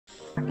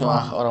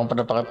Wah, orang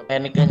pada pakai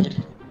panik anjir.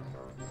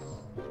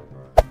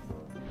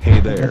 Hey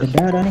there,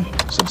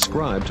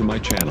 subscribe to my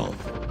channel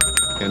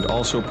and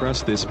also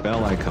press this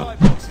bell icon.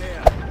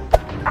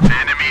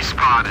 Enemy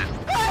spotted.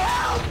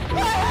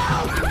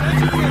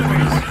 Enemy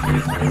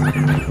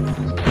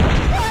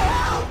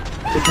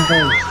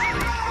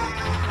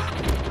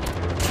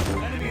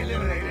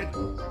eliminated.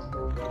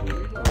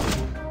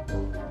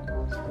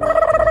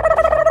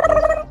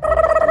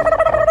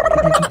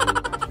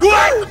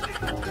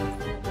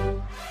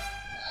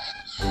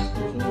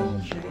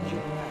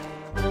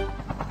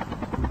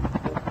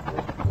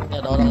 Ini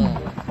ada orang.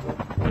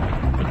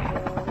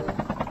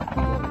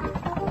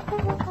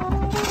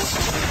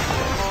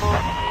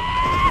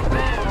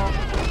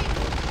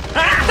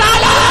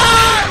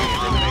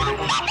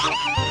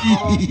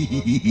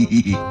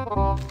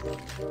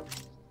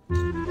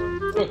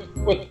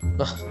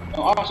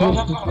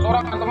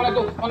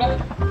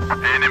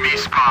 Enemy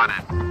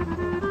spotted.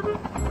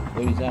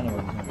 Di sana.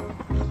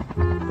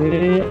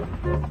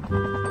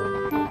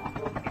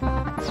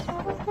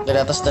 Dari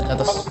atas, dari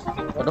atas.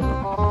 Waduh.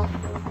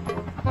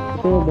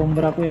 Itu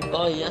bomber aku ya.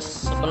 Oh iya,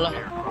 sebelah.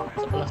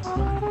 Sebelah.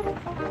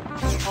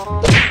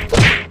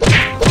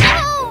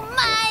 Oh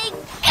my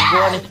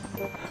Gua nih.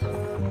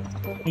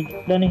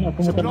 Udah nih, aku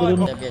muter dulu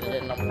nih. Ya biar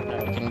dia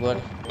bikin gua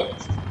nih.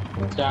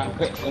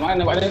 Jangkrik, gimana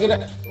nembaknya kita?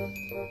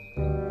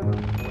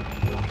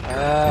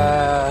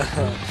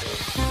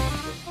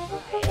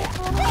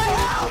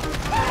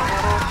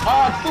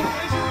 Aduh,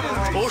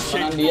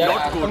 bullshit, dia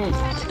asem.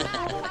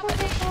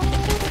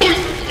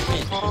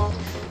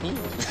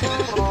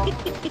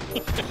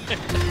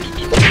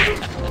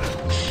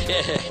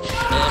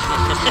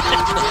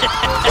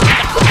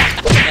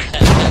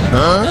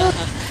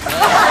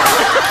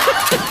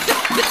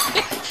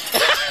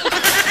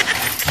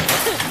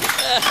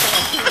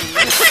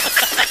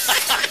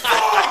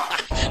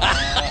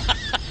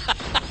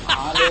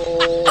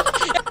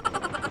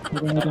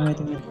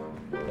 Tunggu.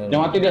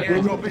 Jangan mati dia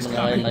dulu.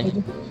 Nyalain lagi.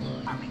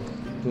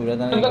 Tuh,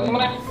 datang. Enggak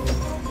kemana?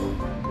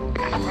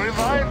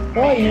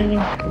 Oh ini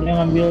nih, dia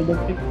ngambil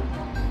dopik.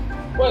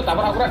 Woi,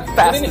 tabrak.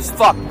 Fast as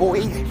fuck,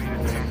 boy.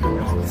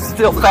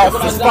 Still fast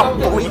as fuck,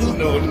 boy.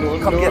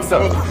 Come get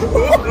some.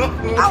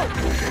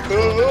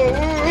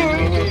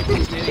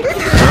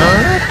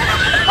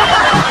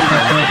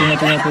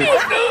 Tunggu.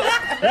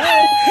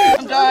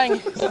 I'm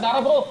dying. Saudara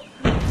bro.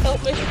 Help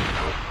me.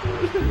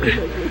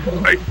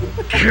 I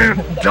can't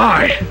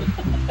die.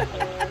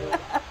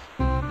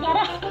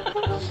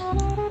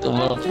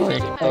 Tumor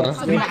proyektor.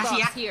 Terima kasih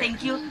ya,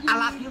 thank you, I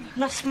love you,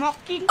 no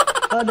smoking.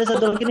 Oh, ada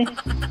satu lagi nih.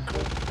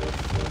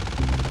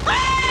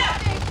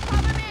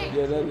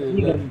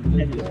 Ini kan.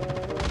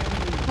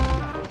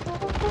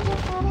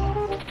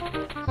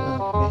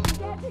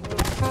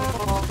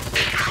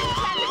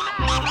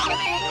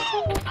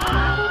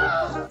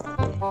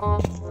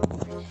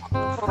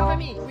 Cover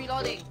me,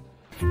 reloading.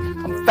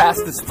 I'm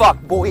fast as fuck,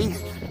 boy.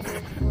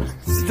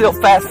 Still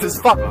fast as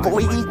fuck,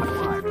 boy.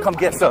 Come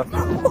get some.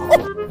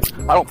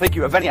 I don't think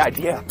you have any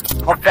idea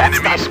how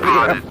fast I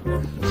am.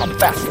 I'm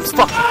fast as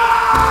fuck.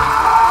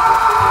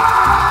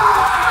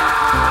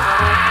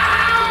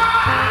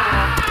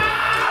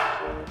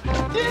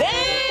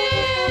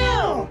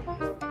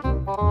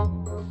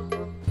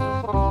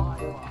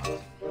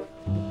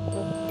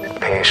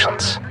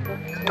 Patience.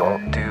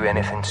 Don't do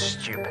anything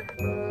stupid.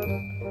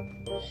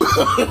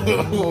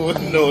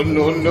 No.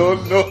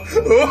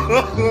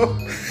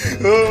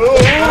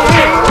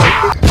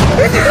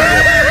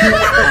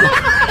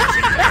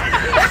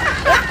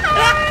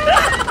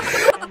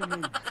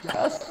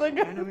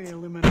 Astaga.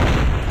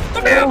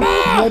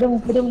 Ada.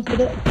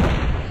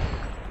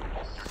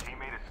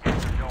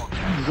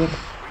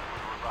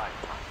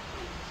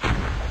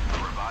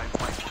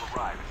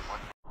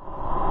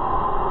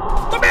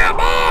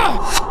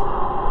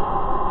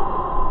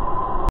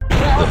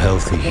 The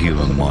healthy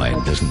human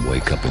mind doesn't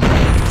wake up in the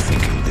morning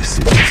thinking this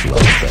is its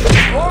last day.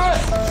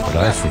 But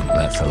I think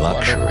that's a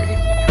luxury,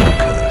 a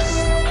curse.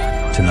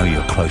 To know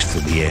you're close to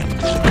the end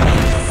is a kind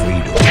of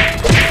freedom.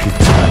 Good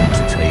time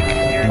to take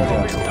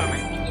inventory.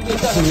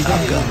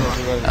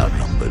 Outgunned,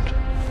 outnumbered,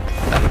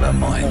 out of our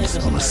minds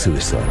on a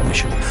suicide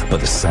mission. But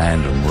the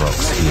sand and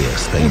rocks here,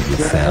 stained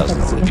with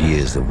thousands of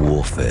years of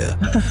warfare,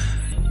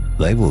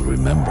 they will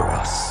remember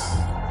us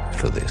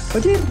for this.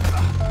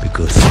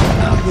 Because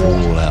out of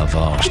all our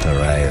vast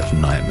array of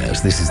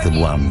nightmares, this is the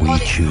one we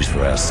choose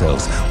for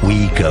ourselves.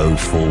 We go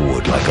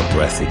forward like a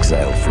breath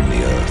exhaled from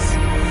the earth,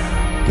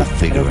 with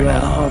vigor in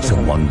our hearts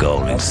and one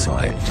goal in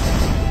sight.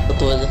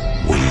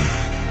 We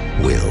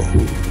will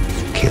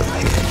kill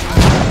him.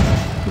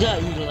 Ya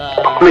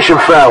ilah. Mission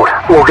failed.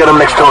 We'll get him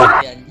next time.